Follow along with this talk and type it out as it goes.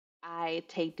I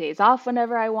take days off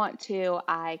whenever I want to.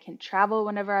 I can travel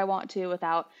whenever I want to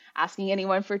without asking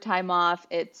anyone for time off.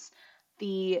 It's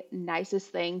the nicest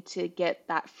thing to get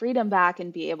that freedom back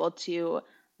and be able to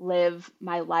live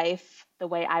my life the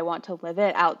way I want to live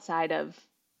it outside of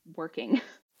working.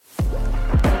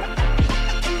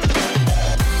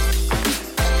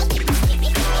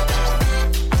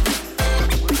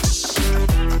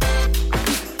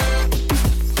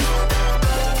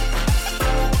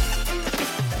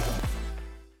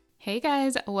 Hey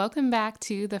guys, welcome back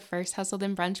to the First Hustled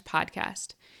and Brunch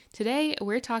podcast. Today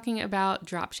we're talking about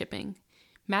dropshipping.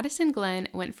 Madysen Glynn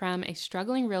went from a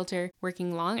struggling realtor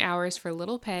working long hours for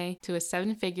little pay to a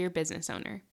 7-figure business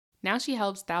owner. Now she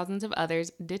helps thousands of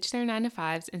others ditch their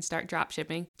 9-to-5s and start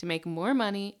dropshipping to make more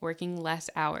money working less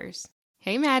hours.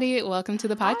 Hey Maddie, welcome to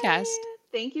the podcast. Hi,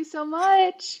 thank you so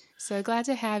much. So glad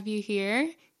to have you here.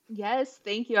 Yes,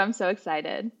 thank you. I'm so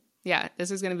excited. Yeah, this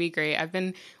is going to be great. I've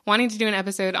been wanting to do an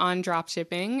episode on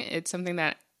dropshipping. It's something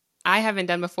that I haven't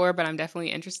done before, but I'm definitely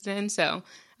interested in. So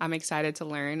I'm excited to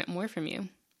learn more from you.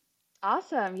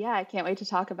 Awesome. Yeah, I can't wait to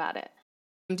talk about it.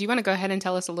 Do you want to go ahead and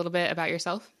tell us a little bit about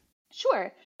yourself?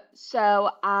 Sure. So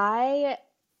I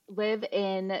live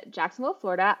in Jacksonville,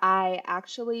 Florida. I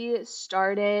actually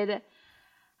started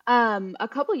a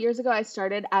couple years ago. I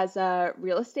started as a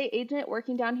real estate agent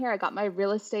working down here. I got my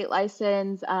real estate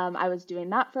license. I was doing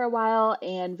that for a while,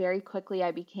 and very quickly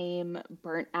I became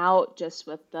burnt out just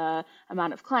with the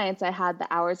amount of clients I had, the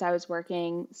hours I was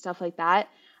working, stuff like that.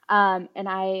 And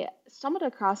I stumbled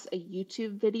across a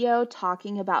YouTube video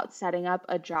talking about setting up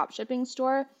a drop shipping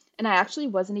store. And I actually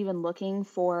wasn't even looking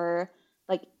for,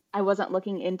 like, I wasn't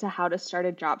looking into how to start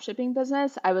a drop shipping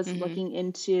business. I was looking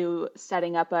into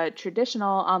setting up a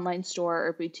traditional online store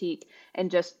or boutique,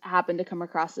 and just happened to come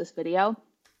across this video.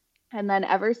 And then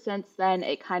ever since then,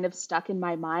 it kind of stuck in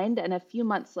my mind. And a few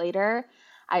months later,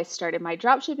 I started my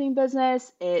drop shipping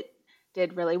business. It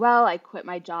did really well. I quit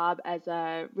my job as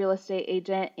a real estate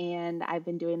agent, and I've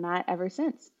been doing that ever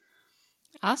since.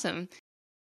 Awesome.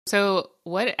 So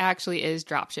what actually is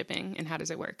dropshipping and how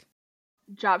does it work?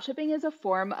 Dropshipping is a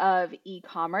form of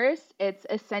e-commerce. It's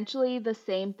essentially the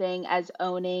same thing as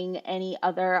owning any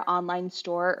other online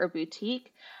store or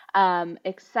boutique,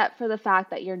 except for the fact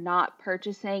that you're not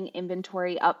purchasing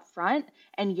inventory up front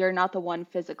and you're not the one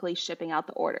physically shipping out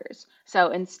the orders. So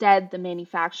instead, the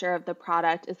manufacturer of the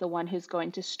product is the one who's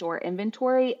going to store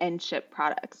inventory and ship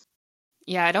products.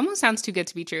 Yeah, it almost sounds too good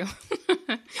to be true.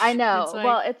 I know. It's like,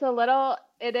 Well,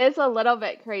 it is a little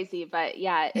bit crazy, but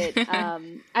yeah,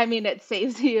 I mean, it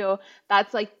saves you.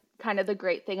 That's like kind of the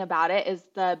great thing about it, is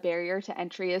the barrier to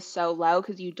entry is so low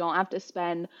because you don't have to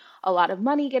spend a lot of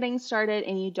money getting started,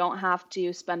 and you don't have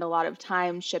to spend a lot of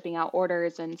time shipping out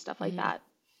orders and stuff like that.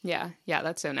 Yeah,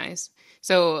 that's so nice.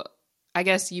 So I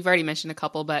guess you've already mentioned a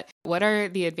couple, but what are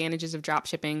the advantages of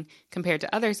dropshipping compared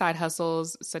to other side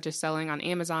hustles, such as selling on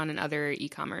Amazon and other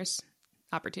e-commerce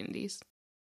opportunities?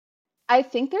 I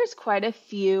think there's quite a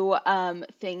few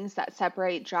things that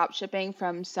separate dropshipping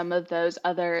from some of those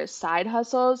other side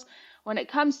hustles. When it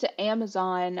comes to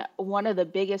Amazon, one of the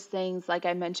biggest things, like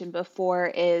I mentioned before,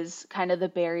 is kind of the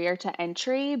barrier to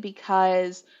entry,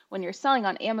 because when you're selling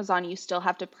on Amazon, you still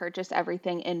have to purchase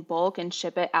everything in bulk and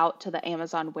ship it out to the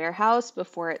Amazon warehouse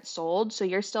before it's sold. So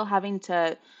you're still having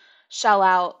to shell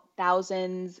out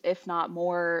thousands, if not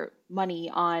more, money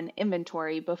on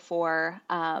inventory before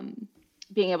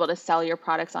being able to sell your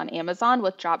products on Amazon.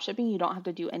 With dropshipping, you don't have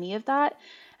to do any of that.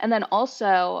 And then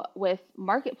also with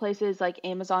marketplaces like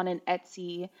Amazon and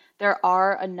Etsy, there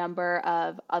are a number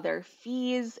of other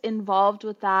fees involved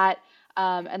with that.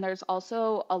 And there's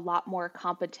also a lot more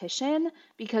competition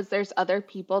because there's other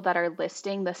people that are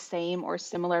listing the same or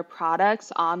similar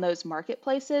products on those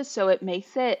marketplaces. So it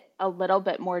makes it a little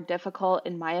bit more difficult,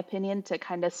 in my opinion, to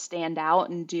kind of stand out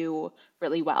and do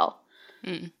really well.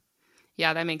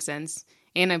 Yeah, that makes sense.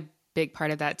 And a big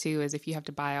part of that too is if you have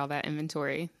to buy all that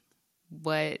inventory,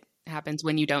 what happens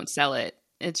when you don't sell it?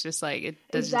 It's just like, it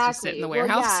does just sit in the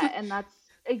warehouse. Well, yeah, and that's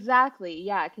exactly,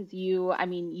 yeah, because you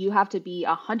have to be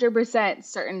 100%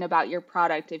 certain about your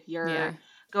product if you're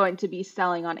going to be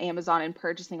selling on Amazon and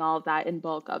purchasing all of that in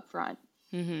bulk up front.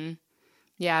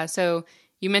 Yeah, so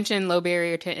you mentioned low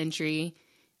barrier to entry.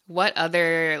 What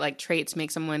other like traits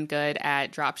make someone good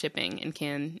at drop shipping, and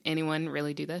can anyone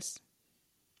really do this?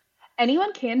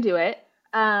 Anyone can do it.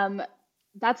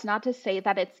 That's not to say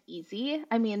that it's easy.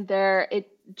 I mean, it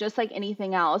just like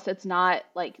anything else, it's not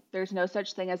like there's no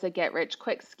such thing as a get rich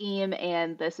quick scheme,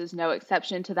 and this is no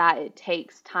exception to that. It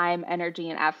takes time, energy,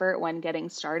 and effort when getting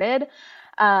started.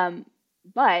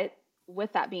 But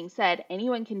with that being said,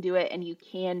 anyone can do it and you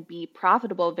can be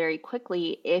profitable very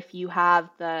quickly if you have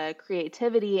the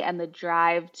creativity and the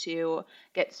drive to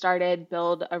get started,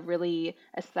 build a really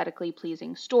aesthetically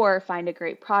pleasing store, find a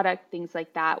great product, things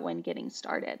like that when getting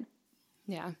started.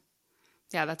 Yeah.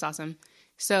 Yeah, that's awesome.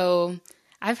 So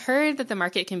I've heard that the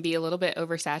market can be a little bit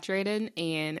oversaturated,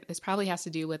 and this probably has to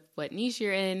do with what niche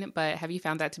you're in, but have you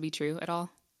found that to be true at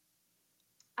all?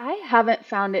 I haven't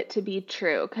found it to be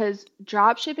true because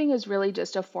drop shipping is really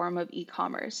just a form of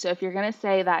e-commerce. So if you're going to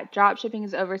say that drop shipping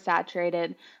is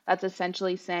oversaturated, that's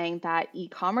essentially saying that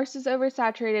e-commerce is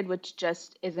oversaturated, which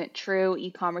just isn't true.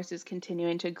 E-commerce is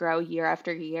continuing to grow year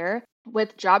after year.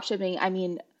 With drop shipping, I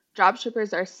mean, drop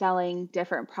shippers are selling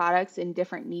different products in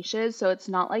different niches, so it's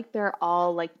not like they're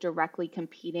all like directly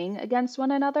competing against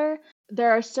one another.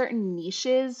 There are certain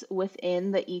niches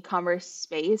within the e-commerce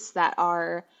space that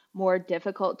are more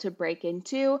difficult to break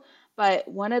into. But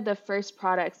one of the first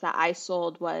products that I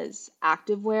sold was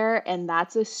activewear, and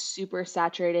that's a super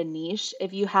saturated niche.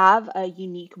 If you have a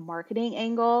unique marketing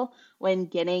angle when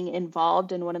getting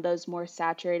involved in one of those more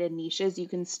saturated niches, you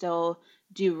can still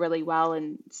do really well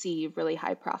and see really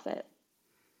high profit.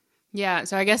 Yeah,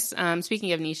 so I guess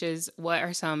speaking of niches, what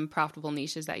are some profitable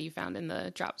niches that you found in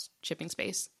the drop shipping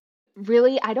space?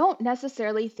 Really, I don't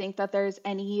necessarily think that there's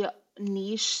any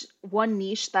one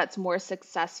niche that's more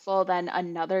successful than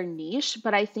another niche,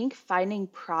 but I think finding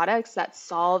products that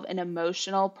solve an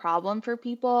emotional problem for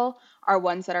people are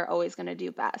ones that are always going to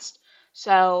do best.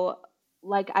 So,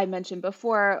 like I mentioned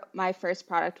before, my first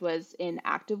product was in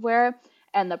activewear,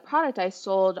 and the product I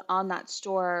sold on that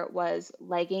store was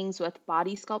leggings with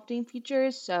body sculpting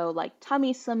features, so like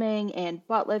tummy slimming and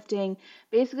butt lifting.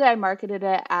 Basically, I marketed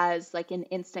it as like an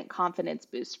instant confidence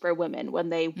boost for women when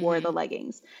they wore Mm-hmm. the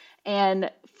leggings.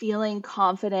 And feeling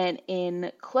confident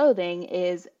in clothing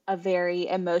is a very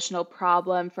emotional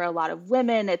problem for a lot of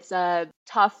women. It's a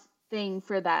tough thing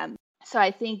for them. So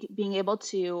I think being able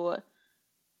to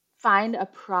find a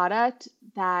product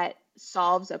that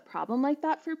solves a problem like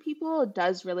that for people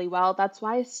does really well. That's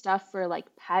why stuff for like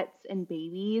pets and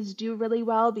babies do really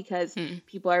well because Mm.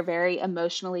 people are very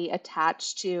emotionally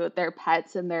attached to their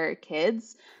pets and their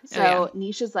kids. Oh, yeah. So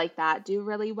niches like that do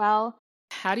really well.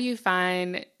 How do you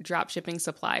find drop shipping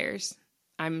suppliers?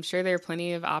 I'm sure there are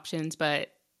plenty of options,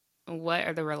 but what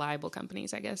are the reliable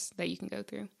companies, I guess, that you can go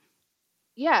through?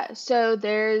 Yeah, so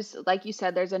there's, like you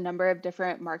said, there's a number of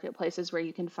different marketplaces where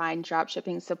you can find drop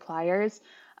shipping suppliers.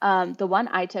 The one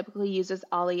I typically use is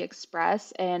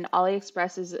AliExpress, and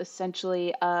AliExpress is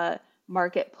essentially a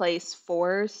marketplace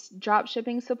for drop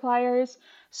shipping suppliers.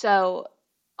 So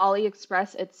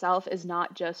AliExpress itself is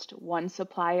not just one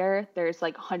supplier. There's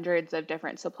like hundreds of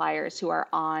different suppliers who are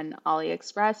on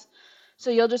AliExpress. So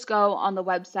you'll just go on the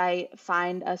website,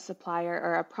 find a supplier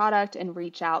or a product, and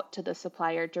reach out to the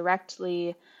supplier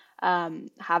directly.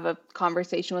 Have a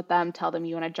conversation with them, tell them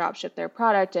you want to drop ship their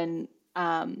product, and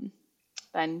um,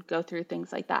 then go through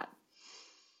things like that.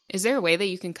 Is there a way that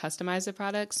you can customize the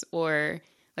products? Or,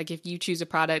 like, if you choose a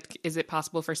product, is it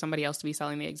possible for somebody else to be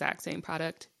selling the exact same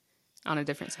product on a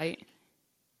different site?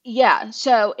 Yeah,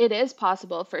 so it is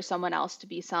possible for someone else to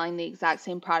be selling the exact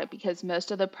same product because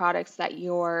most of the products that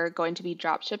you're going to be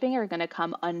drop shipping are going to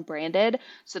come unbranded,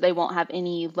 so they won't have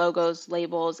any logos,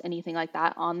 labels, anything like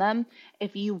that on them.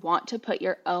 If you want to put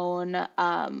your own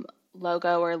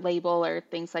logo or label or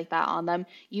things like that on them,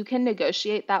 you can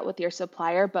negotiate that with your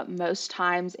supplier, but most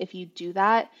times if you do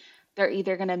that, they're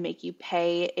either going to make you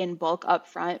pay in bulk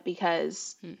upfront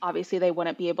because Hmm. obviously they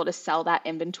wouldn't be able to sell that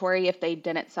inventory if they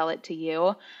didn't sell it to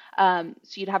you. So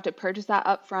you'd have to purchase that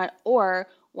upfront, or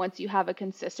once you have a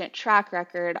consistent track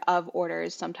record of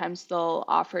orders, sometimes they'll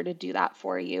offer to do that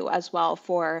for you as well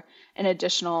for an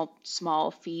additional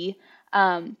small fee.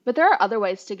 But there are other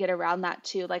ways to get around that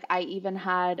too. Like I even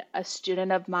had a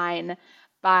student of mine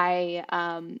buy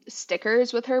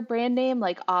stickers with her brand name,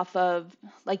 like off of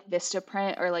like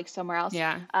Vistaprint or like somewhere else.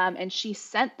 Yeah, And she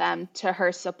sent them to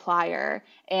her supplier,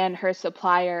 and her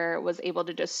supplier was able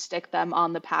to just stick them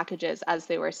on the packages as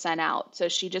they were sent out. So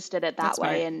she just did it that's that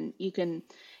way, smart. and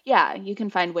yeah, you can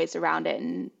find ways around it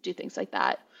and do things like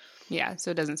that. Yeah,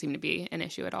 so it doesn't seem to be an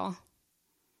issue at all.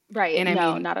 Right. And I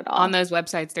No, mean, not at on all. those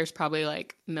websites, there's probably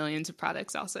like millions of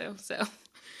products also. So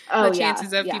Oh the yeah,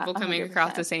 chances of yeah, people coming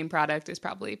across the 100%. same product is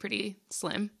probably pretty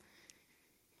slim.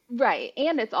 Right.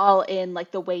 And it's all in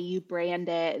like the way you brand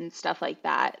it and stuff like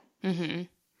that. Hmm.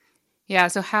 Yeah,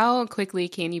 so how quickly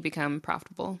can you become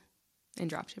profitable in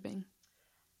dropshipping?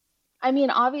 I mean,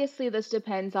 obviously, this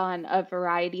depends on a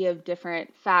variety of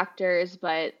different factors,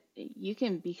 but you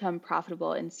can become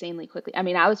profitable insanely quickly. I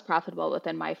mean, I was profitable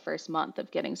within my first month of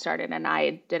getting started, and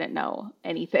I didn't know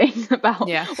anything about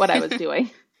Yeah. what I was doing.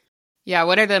 Yeah.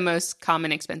 What are the most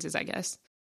common expenses, I guess?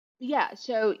 Yeah,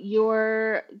 so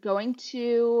you're going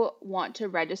to want to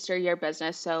register your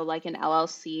business, so like an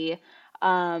LLC,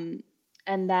 um,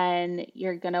 and then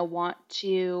you're going to want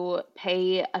to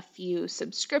pay a few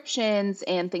subscriptions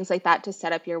and things like that to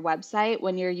set up your website.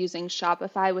 When you're using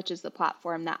Shopify, which is the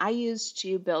platform that I use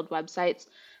to build websites,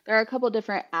 there are a couple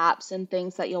different apps and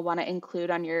things that you'll want to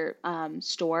include on your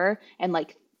store and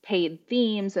like paid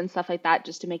themes and stuff like that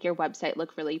just to make your website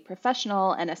look really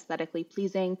professional and aesthetically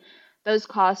pleasing. Those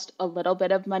cost a little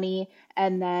bit of money,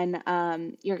 and then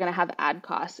you're going to have ad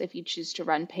costs if you choose to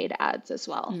run paid ads as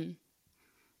well. Mm.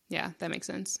 Yeah, that makes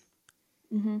sense.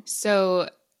 hmm So,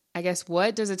 I guess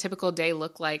what does a typical day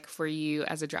look like for you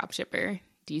as a drop shipper?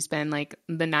 Do you spend like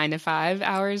the 9 to 5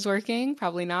 hours working?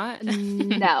 Probably not.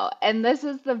 No, and this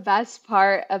is the best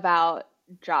part about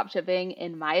dropshipping,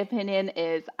 in my opinion,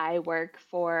 is I work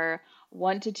for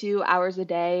 1 to 2 hours a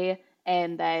day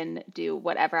and then do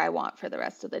whatever I want for the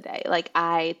rest of the day. Like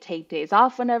I take days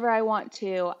off whenever I want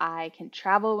to. I can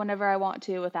travel whenever I want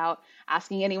to without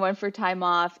asking anyone for time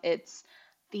off. It's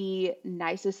the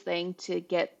nicest thing to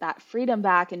get that freedom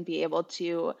back and be able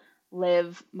to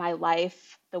live my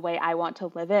life the way I want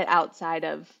to live it outside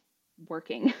of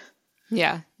working.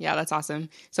 Yeah, yeah, that's awesome.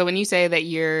 So, when you say that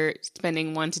you're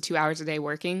spending 1 to 2 hours a day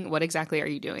working, what exactly are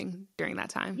you doing during that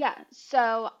time? Yeah,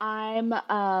 so I'm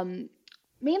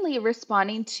mainly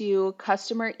responding to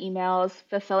customer emails,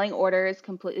 fulfilling orders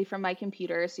completely from my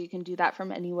computer, so you can do that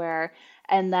from anywhere,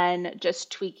 and then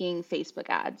just tweaking Facebook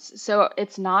ads. So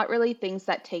it's not really things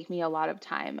that take me a lot of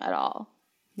time at all.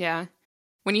 Yeah.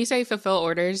 When you say fulfill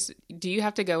orders, do you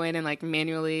have to go in and like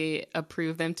manually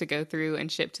approve them to go through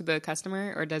and ship to the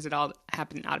customer, or does it all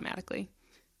happen automatically?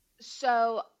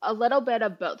 So a little bit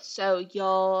of both. So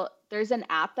there's an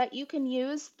app that you can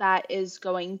use that is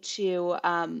going to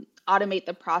automate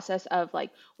the process of like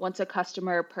once a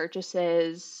customer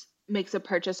makes a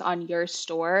purchase on your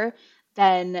store,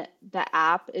 then the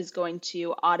app is going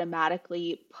to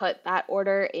automatically put that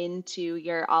order into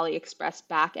your AliExpress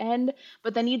backend.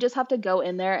 But then you just have to go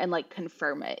in there and like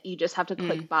confirm it. You just have to Mm,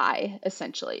 click buy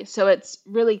essentially. So it's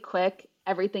really quick.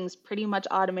 Everything's pretty much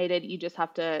automated. You just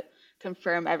have to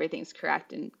confirm everything's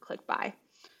correct and click buy.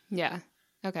 yeah.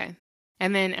 Okay.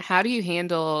 And then how do you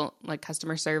handle like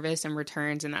customer service and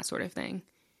returns and that sort of thing?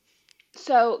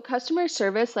 So, customer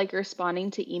service, like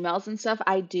responding to emails and stuff,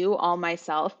 I do all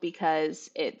myself because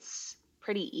it's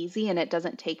pretty easy and it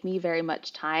doesn't take me very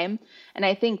much time. And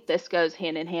I think this goes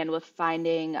hand in hand with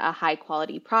finding a high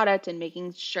quality product and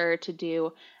making sure to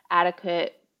do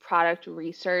adequate product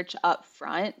research up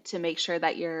front to make sure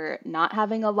that you're not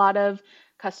having a lot of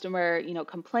customer,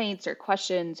 complaints or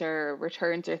questions or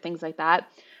returns or things like that.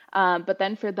 But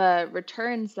then for the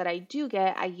returns that I do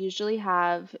get, I usually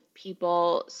have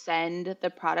people send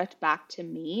the product back to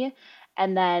me,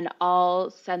 and then I'll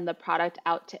send the product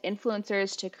out to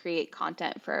influencers to create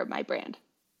content for my brand.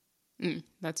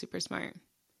 That's super smart.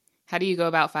 How do you go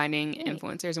about finding Thanks.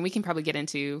 influencers? And we can probably get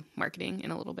into marketing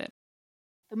in a little bit.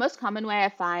 The most common way I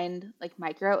find like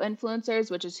micro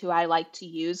influencers, which is who I like to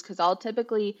use, because I'll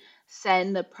typically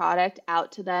send the product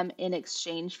out to them in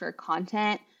exchange for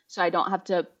content. So I don't have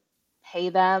to pay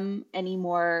them any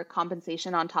more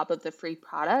compensation on top of the free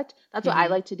product. That's what I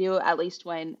Mm-hmm. like to do, at least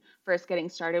when first getting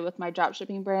started with my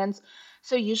dropshipping brands.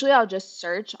 So usually I'll just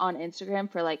search on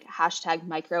Instagram for like hashtag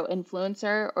micro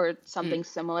influencer or Mm, something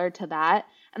similar to that,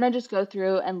 and then just go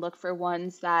through and look for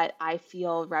ones that I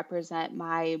feel represent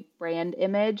my brand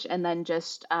image, and then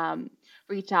just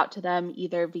reach out to them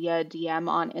either via DM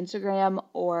on Instagram,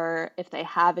 or if they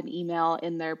have an email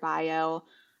in their bio,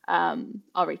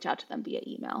 I'll reach out to them via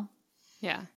email.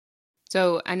 yeah.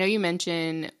 So I know you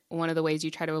mentioned one of the ways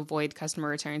you try to avoid customer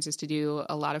returns is to do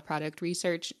a lot of product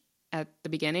research at the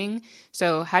beginning.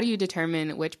 So how do you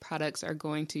determine which products are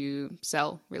going to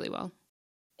sell really well?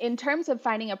 In terms of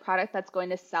finding a product that's going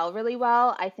to sell really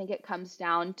well, I think it comes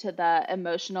down to the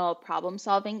emotional problem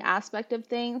solving aspect of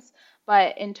things.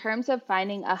 But in terms of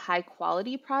finding a high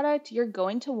quality product, you're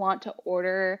going to want to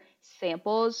order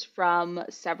samples from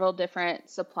several different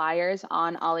suppliers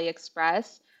on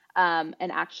AliExpress, and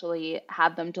actually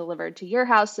have them delivered to your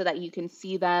house so that you can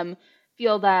see them,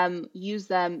 feel them, use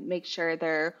them, make sure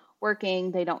they're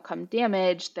working, they don't come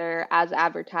damaged, they're as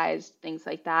advertised, things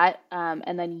like that.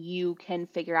 And then you can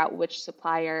figure out which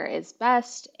supplier is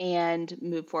best and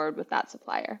move forward with that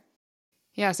supplier.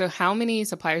 Yeah, so how many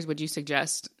suppliers would you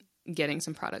suggest getting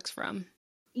some products from?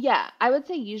 Yeah, I would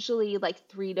say usually like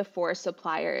 3 to 4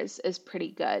 suppliers is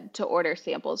pretty good to order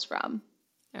samples from.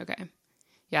 Okay.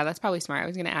 Yeah, that's probably smart. I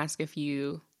was going to ask if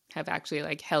you have actually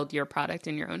like held your product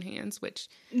in your own hands, which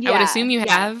I would Yeah, assume you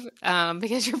yeah, have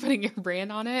because you're putting your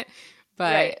brand on it.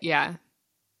 But right. yeah,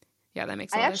 that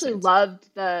makes a I lot of actually sense. loved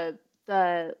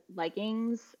the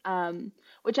leggings,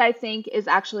 which I think is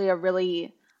actually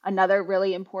another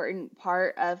really important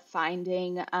part of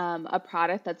finding a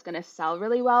product that's going to sell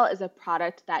really well is a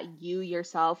product that you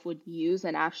yourself would use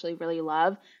and actually really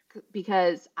love.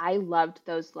 Because I loved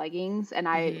those leggings and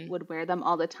I Hmm. would wear them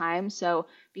all the time. So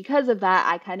because of that,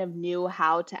 I kind of knew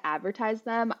how to advertise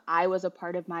them. I was a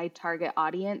part of my target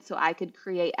audience, so I could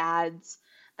create ads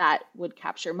that would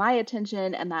capture my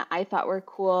attention and that I thought were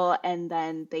cool, and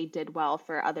then they did well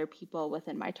for other people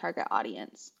within my target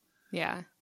audience. Yeah.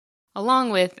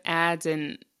 Along with ads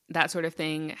and that sort of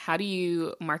thing, how do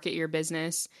you market your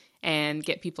business and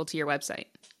get people to your website?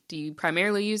 Do you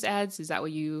primarily use ads? Is that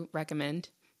what you recommend?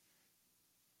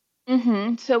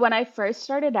 So when I first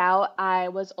started out, I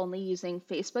was only using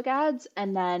Facebook ads,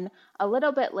 and then a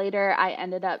little bit later, I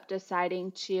ended up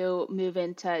deciding to move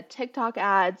into TikTok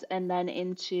ads and then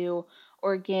into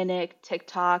organic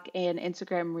TikTok and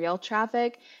Instagram Reel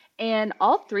traffic. And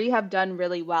all three have done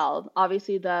really well.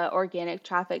 Obviously, the organic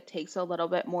traffic takes a little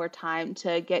bit more time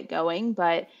to get going,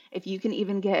 but if you can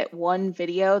even get one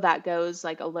video that goes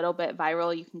like a little bit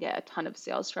viral, you can get a ton of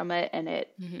sales from it, and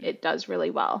it Hmm. it does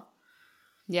really well.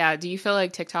 Yeah. Do you feel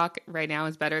like TikTok right now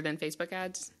is better than Facebook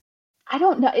ads? I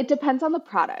don't know. It depends on the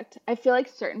product. I feel like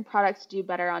certain products do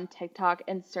better on TikTok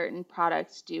and certain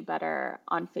products do better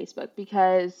on Facebook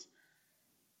because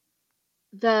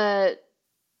the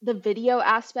the video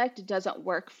aspect doesn't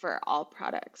work for all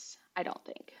products, I don't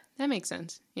think. That makes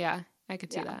sense. Yeah, I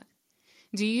could see Yeah. that.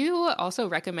 Do you also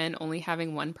recommend only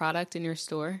having one product in your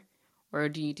store? Or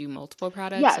do you do multiple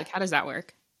products? Yeah. Like, how does that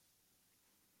work?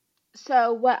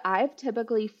 So, what I've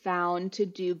typically found to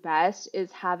do best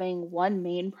is having one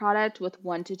main product with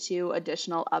 1 to 2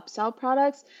 additional upsell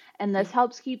products. And this Mm.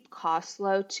 helps keep costs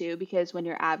low too, because when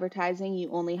you're advertising, you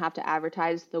only have to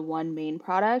advertise the one main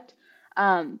product.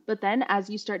 But then as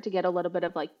you start to get a little bit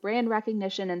of like brand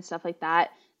recognition and stuff like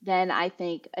that, then I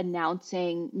think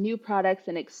announcing new products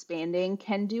and expanding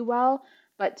can do well.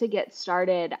 But to get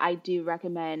started, I do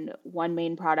recommend one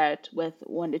main product with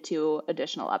 1 to 2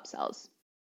 additional upsells.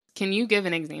 Can you give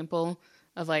an example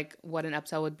of like what an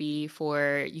upsell would be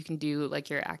for you can do like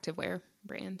your activewear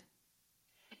brand?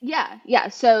 Yeah, yeah.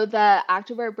 So the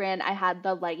activewear brand, I had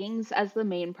the leggings as the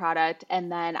main product,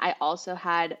 and then I also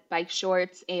had bike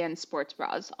shorts and sports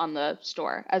bras on the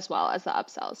store as well as the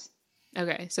upsells.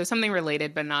 Okay, so something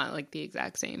related but not like the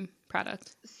exact same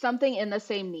product. Something in the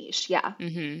same niche, yeah.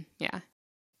 Yeah.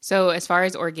 So as far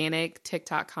as organic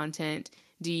TikTok content,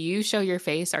 do you show your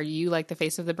face? Are you like the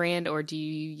face of the brand or do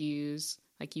you use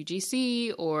like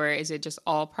UGC or is it just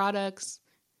all products?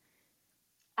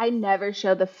 I never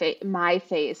show my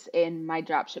face in my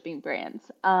dropshipping brands.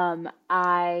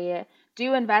 I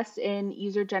do invest in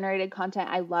user-generated content.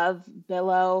 I love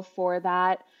Billow for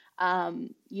that.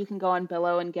 You can go on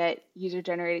Billow and get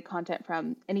user-generated content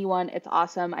from anyone. It's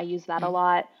awesome. I use that a Mm.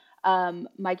 lot.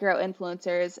 Micro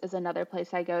influencers is another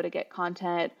place I go to get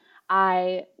content.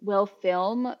 I will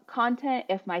film content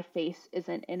if my face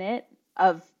isn't in it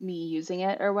of me using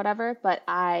it or whatever, but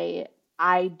I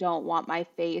don't want my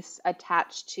face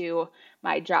attached to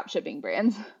my drop shipping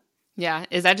brands. Yeah.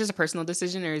 Is that just a personal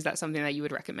decision or is that something that you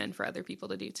would recommend for other people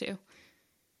to do too?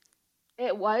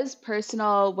 It was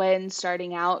personal when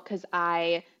starting out because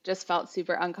I just felt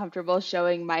super uncomfortable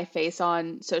showing my face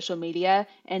on social media.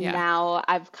 And Yeah. now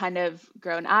I've kind of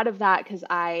grown out of that because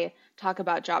I talk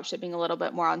about drop shipping a little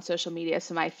bit more on social media.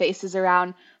 So my face is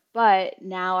around. But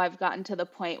now I've gotten to the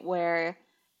point where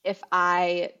if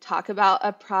I talk about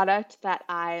a product that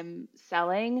I'm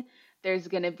selling, there's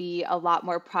going to be a lot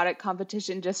more product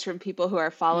competition just from people who are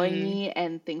following Mm. me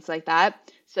and things like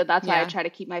that. So that's why I Yeah. try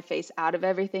to keep my face out of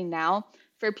everything now.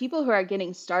 For people who are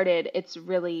getting started, it's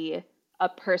really a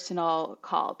personal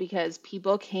call because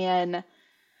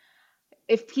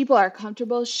if people are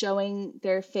comfortable showing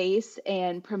their face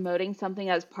and promoting something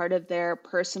as part of their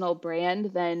personal brand,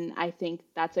 then I think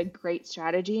that's a great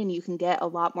strategy and you can get a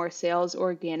lot more sales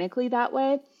organically that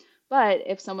way. But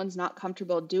if someone's not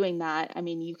comfortable doing that, I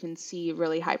mean, you can see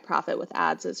really high profit with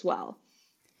ads as well.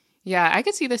 Yeah, I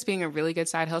could see this being a really good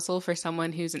side hustle for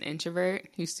someone who's an introvert,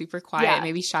 who's super quiet, Yeah,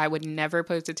 maybe shy, would never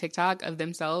post a TikTok of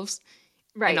themselves.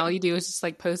 And right. all you do is just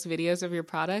like post videos of your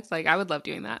products. Like I would love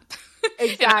doing that.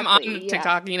 And I'm on Exactly. Yeah,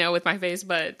 TikTok, with my face,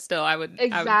 but still I would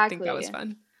think that was exactly.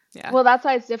 fun. Yeah. Well, that's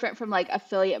why it's different from like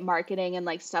affiliate marketing and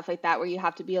like stuff like that, where you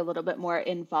have to be a little bit more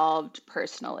involved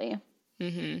personally.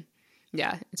 hmm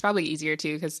Yeah, it's probably easier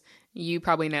too because you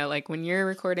probably know like when you're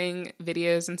recording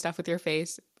videos and stuff with your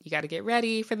face, you got to get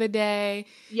ready for the day.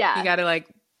 You Yeah. got to like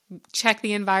check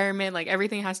the environment, like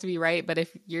everything has to be right. But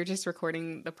if you're just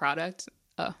recording the product,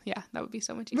 oh yeah, that would be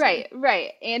so much easier. Right,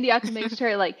 right. And you have to make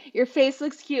sure like your face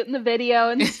looks cute in the video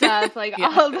and stuff, like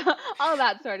Yeah, all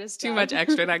that sort of it's too stuff. much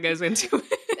extra that goes into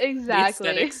it. The Exactly.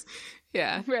 aesthetics.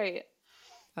 Yeah, Right.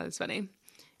 that's funny.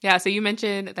 Yeah, so you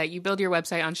mentioned that you build your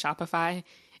website on Shopify.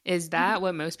 Is Mhm. that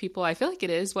what most people, I feel like it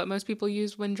is what most people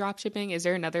use when drop shipping? Is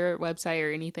there another website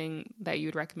or anything that you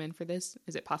would recommend for this?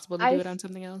 Is it possible to do I it on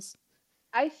something else?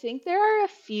 I think there are a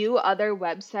few other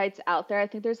websites out there. I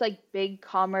think there's like Big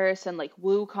Commerce and like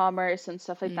WooCommerce and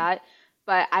stuff like Mm, that.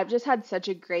 But I've just had such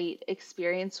a great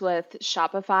experience with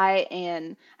Shopify,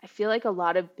 and I feel like a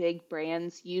lot of big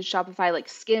brands use Shopify, like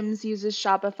Skims uses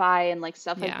Shopify and like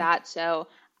stuff like yeah. that. So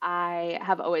I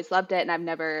have always loved it, and I've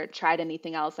never tried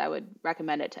anything else. I would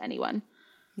recommend it to anyone.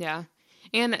 Yeah.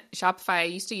 And Shopify, I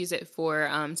used to use it for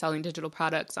selling digital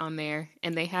products on there,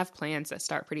 and they have plans that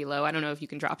start pretty low. I don't know if you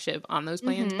can drop ship on those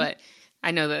plans, Hmm. but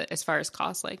I know that as far as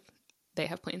cost, like they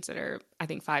have plans that are, I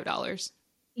think, $5.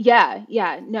 Yeah,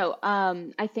 yeah, no.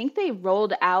 I think they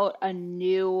rolled out a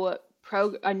new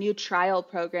trial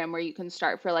program where you can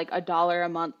start for like $1 a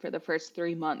month for the first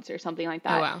 3 months or something like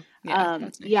Oh, that. wow. Yeah,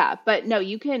 that's nice. Yeah, but no,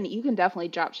 you can definitely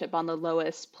drop ship on the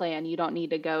lowest plan. You don't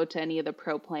need to go to any of the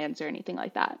pro plans or anything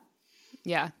like that.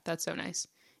 Yeah, that's so nice.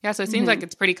 Yeah, so it seems Hmm. like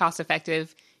it's pretty cost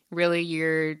effective. Really,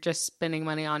 you're just spending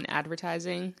money on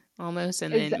advertising almost,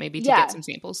 and then maybe to get Yeah, some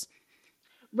samples.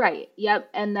 right. Yep.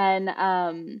 And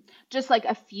then just like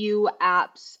a few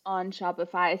apps on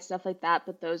Shopify, stuff like that,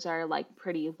 but those are like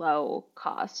pretty low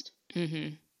cost. hmm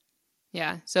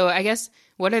Yeah. So I guess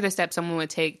what are the steps someone would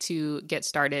take to get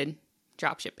started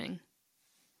drop shipping?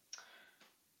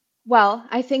 Well,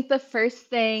 I think the first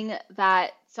thing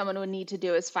that someone would need to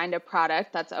do is find a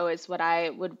product. That's always what I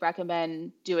would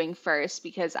recommend doing first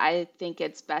because I think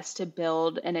it's best to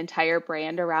build an entire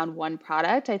brand around one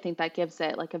product. I think that gives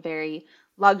it like a very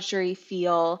luxury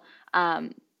feel.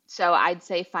 Um, so I'd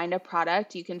say find a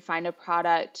product. You can find a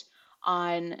product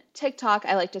on TikTok.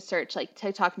 I like to search like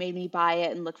TikTok made me buy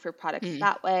it and look for products Mm,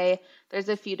 that way. There's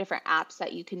a few different apps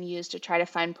that you can use to try to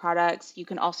find products. You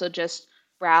can also just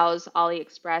browse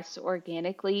AliExpress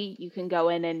organically. You can go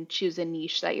in and choose a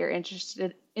niche that you're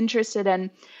interested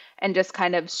in and just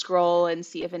kind of scroll and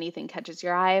see if anything catches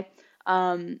your eye.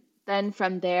 Then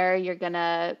from there, you're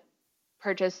gonna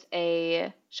purchase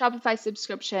a Shopify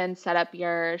subscription, set up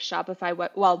your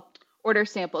order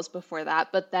samples before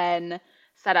that, but then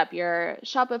set up your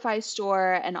Shopify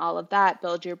store and all of that,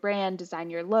 build your brand, design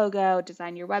your logo,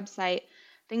 design your website,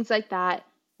 things like that.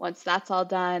 Once that's all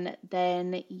done,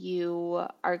 then you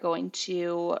are going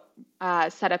to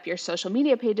set up your social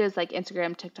media pages like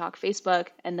Instagram, TikTok, Facebook,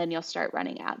 and then you'll start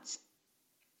running ads.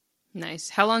 nice.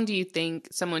 How long do you think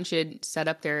someone should set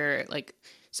up their like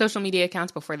social media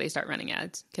accounts before they start running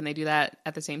ads? Can they do that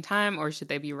at the same time, or should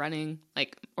they be running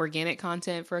like organic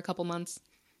content for a couple months?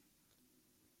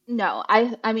 No,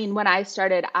 I mean when I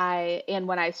started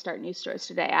when I start new stores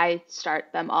today, I start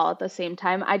them all at the same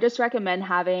time. I just recommend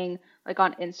having like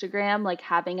on Instagram, like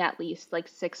having at least like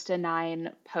 6 to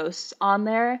 9 posts on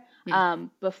there Mm,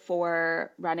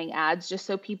 before running ads, just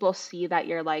so people see that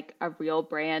you're like a real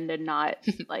brand and not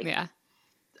like yeah.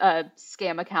 a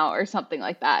scam account or something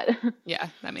like that. Yeah,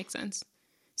 that makes sense.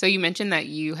 So you mentioned that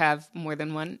you have more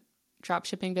than one drop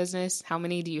shipping business. How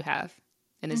many do you have?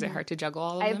 And is it Hmm. hard to juggle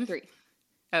all I of have them? 3.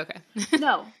 Okay.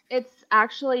 No, it's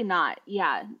actually not.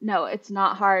 Yeah, no, it's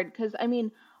not hard because I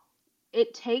mean,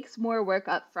 it takes more work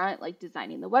up front, like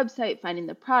designing the website, finding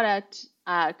the product,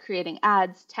 creating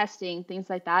ads, testing, things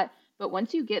like that. But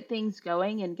once you get things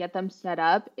going and get them set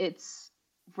up, it's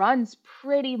runs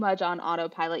pretty much on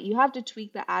autopilot. You have to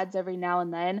tweak the ads every now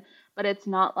and then, but it's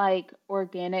not like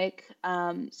organic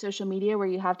social media where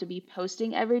you have to be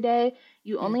posting every day.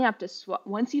 You Mm, only have to swap.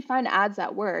 Once you find ads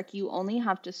that work, you only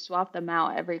have to swap them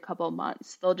out every couple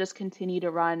months. They'll just continue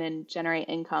to run and generate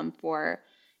income for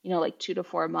like 2 to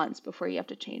 4 months before you have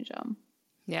to change them.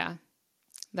 yeah,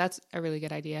 that's a really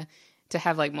good idea to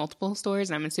have like multiple stores.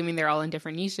 And I'm assuming they're all in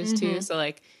different niches too. Mhm. So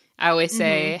like I always Mhm.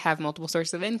 say have multiple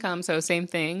sources of income. So same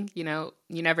thing, you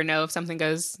never know if something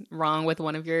goes wrong with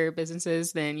one of your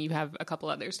businesses, then you have a couple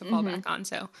others to fall Mhm. back on.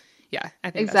 So yeah,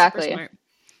 I think that's super Exactly. smart.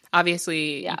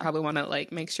 Obviously, you Yeah. probably want to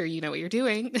like make sure you know what you're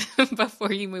doing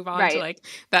before you move on to Right. like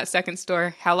that second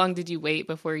store. How long did you wait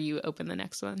before you opened the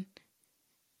next one?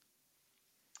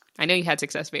 I know you had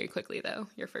success very quickly though,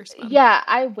 your first one. Yeah,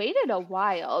 I waited a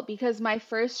while because my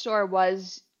first store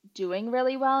was doing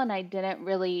really well and I didn't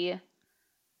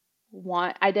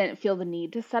feel the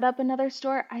need to set up another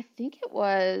store. I think it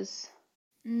was,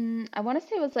 I want to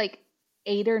say it was like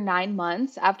 8 or 9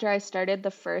 months after I started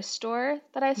the first store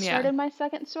that I Yeah. started my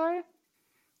second store.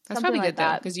 That's Something probably like good though,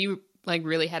 that. because you like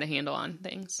really had a handle on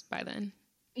things by then.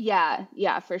 Yeah,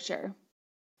 yeah, for sure.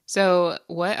 So,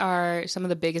 what are some of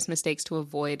the biggest mistakes to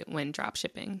avoid when drop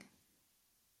shipping?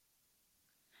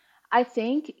 I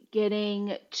think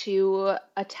getting too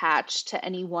attached to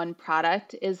any one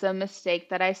product is a mistake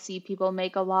that I see people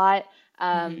make a lot.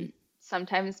 Hmm.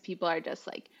 Sometimes people are just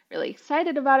like really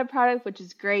excited about a product, which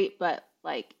is great, but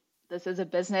like this is a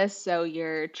business, so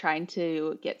you're trying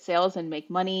to get sales and make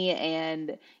money,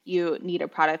 and you need a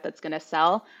product that's going to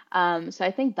sell. So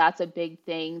I think that's a big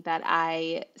thing that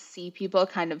I see people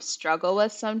kind of struggle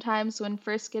with sometimes when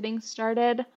first getting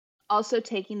started. Also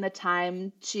taking the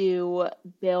time to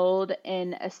build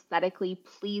an aesthetically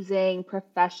pleasing,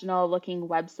 professional looking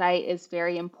website is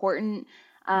very important.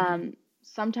 Hmm.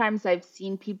 Sometimes I've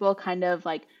seen people kind of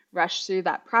like rush through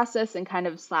that process and kind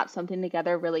of slap something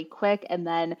together really quick and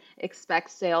then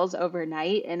expect sales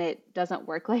overnight, and it doesn't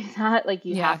work like that. Like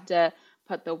you Yeah. have to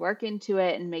put the work into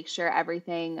it and make sure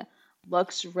everything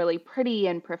looks really pretty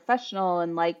and professional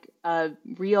and like a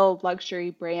real luxury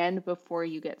brand before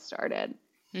you get started.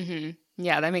 Hmm.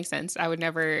 Yeah, that makes sense. I would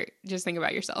never just think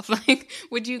about yourself. Like,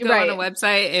 would you go on a Right.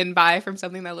 website and buy from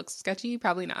something that looks sketchy?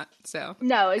 Probably not. So,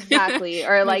 No, exactly.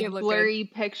 Or make it like look good. blurry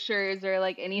pictures or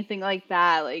like anything like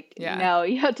that. Like, Yeah. no,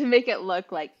 you have to make it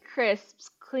look like crisp,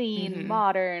 clean, Hmm.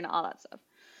 modern, all that stuff.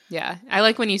 Yeah. I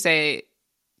like when you say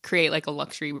create like a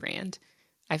luxury brand.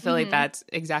 I feel like Hmm. that's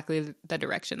exactly the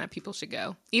direction that people should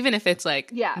go. Even if it's like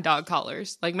Yeah. dog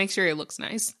collars, like make sure it looks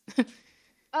nice.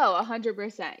 Oh,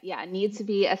 100%. Yeah, it needs to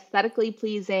be aesthetically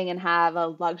pleasing and have a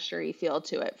luxury feel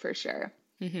to it for sure.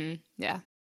 Yeah.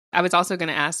 I was also going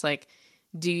to ask, like,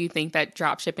 do you think that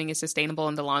drop shipping is sustainable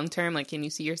in the long term? Like, can you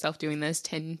see yourself doing this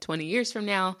 10, 20 years from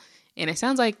now? And it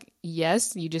sounds like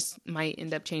yes, you just might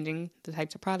end up changing the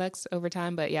types of products over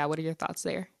time. But yeah, what are your thoughts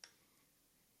there?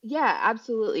 Yeah,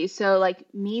 absolutely. So,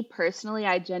 like me personally,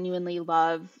 I genuinely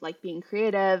love like being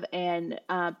creative and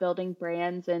building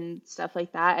brands and stuff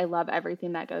like that. I love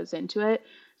everything that goes into it.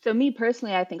 So, me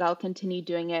personally, I think I'll continue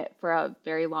doing it for a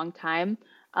very long time.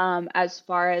 As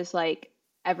far as like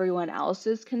everyone else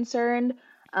is concerned,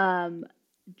 um,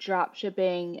 drop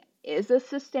shipping is a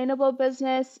sustainable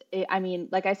business. I mean,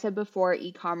 like I said before,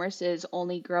 e-commerce is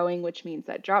only growing, which means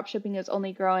that drop shipping is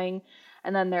only growing.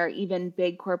 And then there are even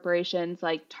big corporations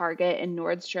like Target and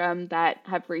Nordstrom that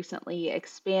have recently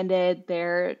expanded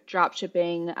their drop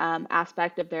shipping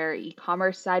aspect of their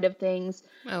e-commerce side of things.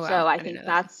 Oh, wow. So I I didn't think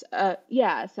know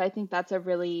that. so I think that's a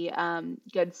really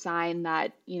good sign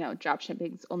that, drop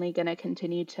shipping is only going to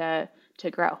continue to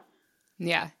grow.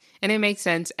 Yeah. And it makes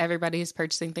sense. Everybody's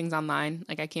purchasing things online.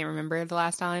 Like, I can't remember the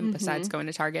last time, besides Hmm. going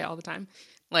to Target all the time.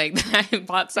 Like, I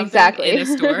bought something in Exactly. a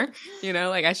store,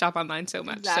 like I shop online so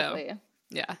much. So, Exactly.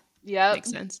 yeah, Yep. makes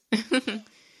sense.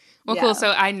 Well, cool. Yeah. So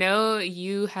I know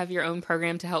you have your own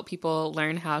program to help people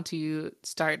learn how to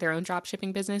start their own drop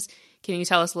shipping business. Can you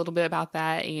tell us a little bit about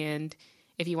that? And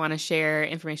if you want to share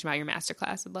information about your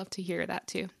masterclass, I'd love to hear that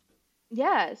too.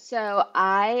 Yeah, so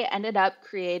I ended up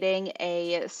creating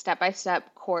a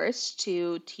step-by-step course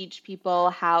to teach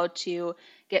people how to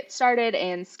get started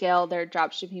and scale their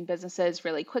dropshipping businesses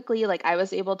really quickly, like I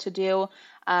was able to do.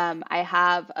 I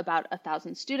have about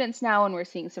 1,000 students now, and we're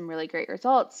seeing some really great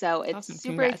results. So it's Awesome.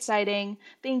 super Congrats. exciting.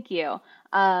 Thank you.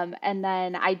 And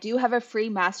then I do have a free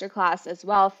masterclass as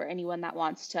well for anyone that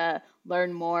wants to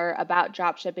learn more about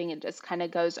dropshipping. It just kind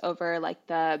of goes over like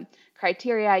the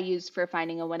criteria I use for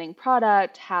finding a winning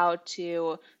product, how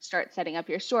to start setting up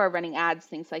your store, running ads,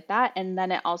 things like that. And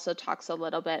then it also talks a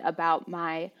little bit about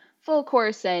my full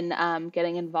course and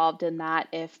getting involved in that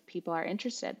if people are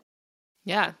interested.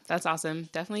 Yeah, that's awesome.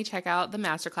 Definitely check out the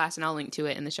masterclass and I'll link to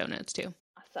it in the show notes too.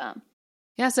 Awesome.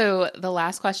 Yeah, so the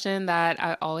last question that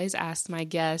I always ask my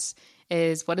guests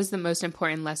is what is the most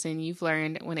important lesson you've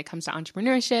learned when it comes to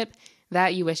entrepreneurship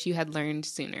that you wish you had learned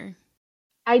sooner?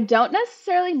 I don't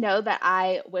necessarily know that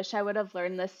I wish I would have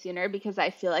learned this sooner because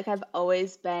I feel like I've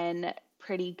always been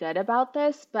pretty good about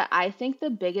this, but I think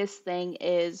the biggest thing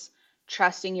is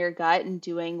trusting your gut and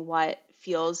doing what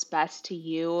feels best to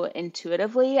you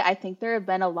intuitively. I think there have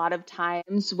been a lot of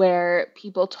times where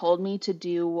people told me to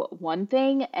do one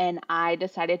thing and I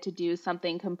decided to do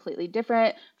something completely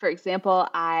different. For example,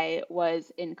 I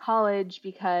was in college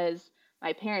because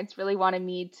my parents really wanted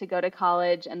me to go to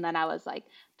college, and then I was like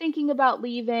thinking about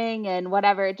leaving and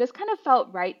whatever. It just kind of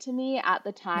felt right to me at the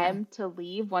Yeah. time to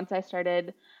leave once I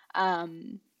started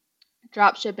um,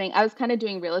 drop shipping. I was kind of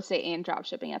doing real estate and drop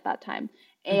shipping at that time.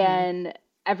 Mm-hmm. And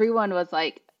everyone was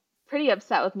like pretty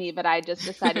upset with me, but I just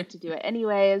decided to do it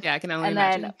anyways. Yeah, I can only And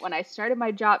then imagine. when I started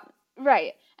my drop,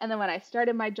 right. And then when I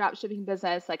started my drop shipping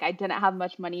business, like I didn't have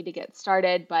much money to get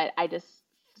started, but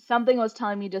something was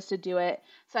telling me just to do it.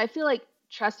 So I feel like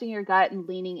trusting your gut and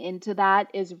leaning into that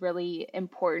is really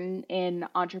important in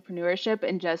entrepreneurship,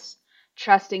 and just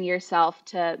trusting yourself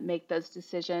to make those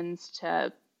decisions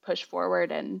to push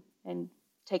forward and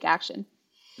take action.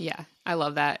 Yeah, I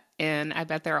love that. And I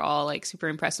bet they're all like super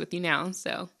impressed with you now.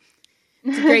 So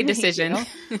it's a great Thank decision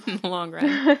you. in the long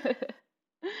run.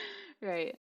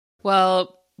 Right.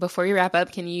 Well, before we wrap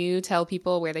up, can you tell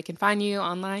people where they can find you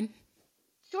online?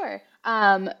 Sure.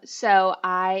 So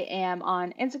I am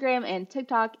on Instagram and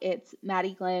TikTok. It's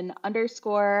Glynn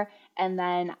 _. And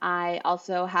then I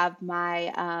also have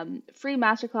my free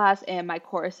masterclass, and my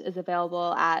course is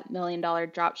available at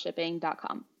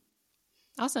milliondollardropshipping.com.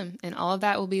 Awesome. And all of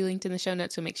that will be linked in the show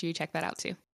notes, so make sure you check that out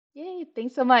too. Yay.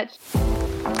 Thanks so much.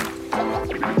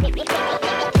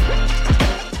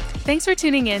 Thanks for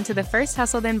tuning in to the First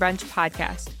Hustle Then Brunch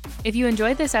podcast. If you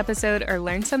enjoyed this episode or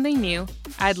learned something new,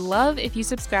 I'd love if you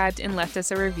subscribed and left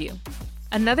us a review.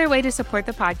 Another way to support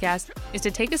the podcast is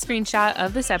to take a screenshot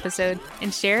of this episode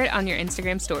and share it on your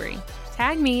Instagram story.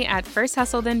 Tag me at First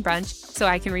Hustle Then Brunch so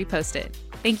I can repost it.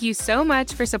 Thank you so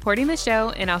much for supporting the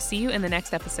show, and I'll see you in the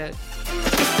next episode.